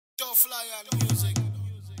Tough Lion music.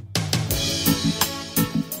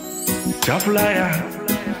 Tough Lion.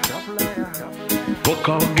 Walk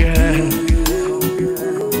again.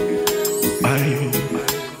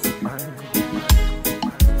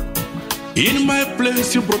 In my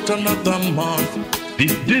place you brought another man.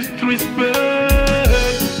 This disrespect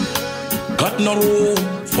got no room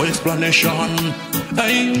for explanation.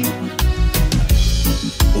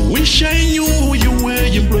 Wish I knew you were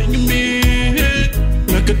you bring me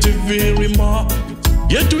negative remark.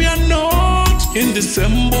 Yet we are not in the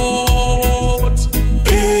same boat.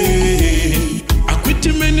 I quit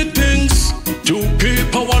many things to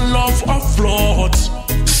keep our love afloat.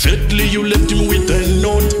 Sadly you left me with a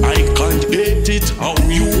note. I can't get it how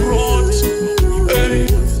you wrote.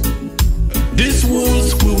 These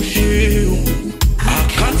wounds will heal. I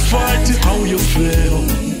can't fight it how you feel.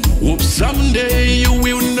 Hope someday you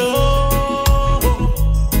will know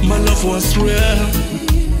my love was real.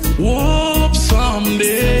 Hope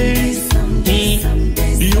someday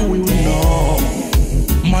you will know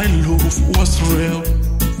my love was real.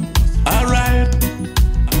 Alright.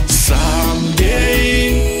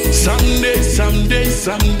 Someday, someday, someday,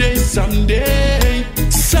 someday,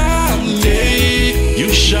 someday you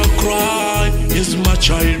shall cry as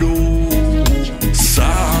much I do.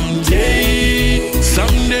 Someday,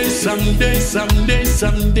 someday, someday, someday,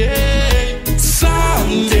 someday,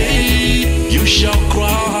 someday you shall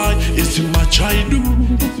cry as much I do.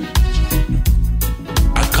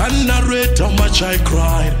 I can't narrate how much I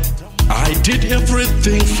cried. I did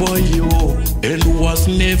everything for you and was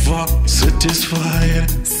never satisfied.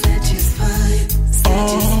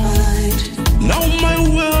 Now my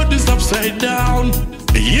world is upside down.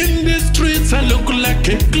 In the streets I look like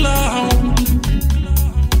a clown.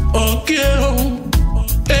 Okay,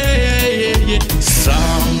 hey.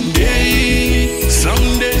 Someday,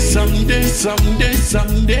 someday, someday, someday,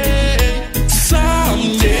 someday,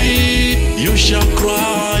 someday you shall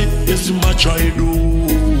cry as much I do.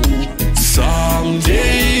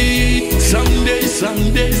 Someday, someday,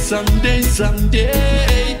 someday, someday,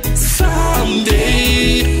 someday,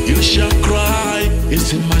 someday you shall cry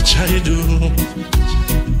as much I do.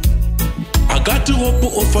 I got to hope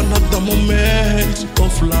of another moment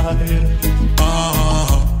of life.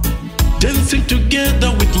 Dancing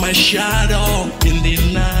together with my shadow in the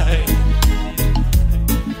night.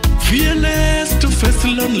 Fearless to face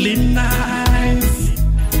lonely nights.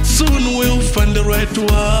 Soon we'll find the right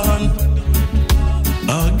one.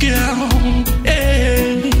 Again,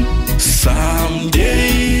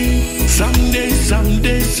 someday, someday,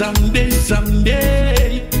 someday, someday,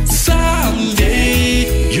 someday,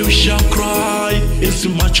 someday you shall cry as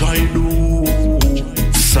much I do.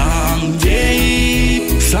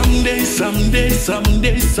 Someday, someday, someday,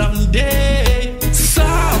 someday, someday.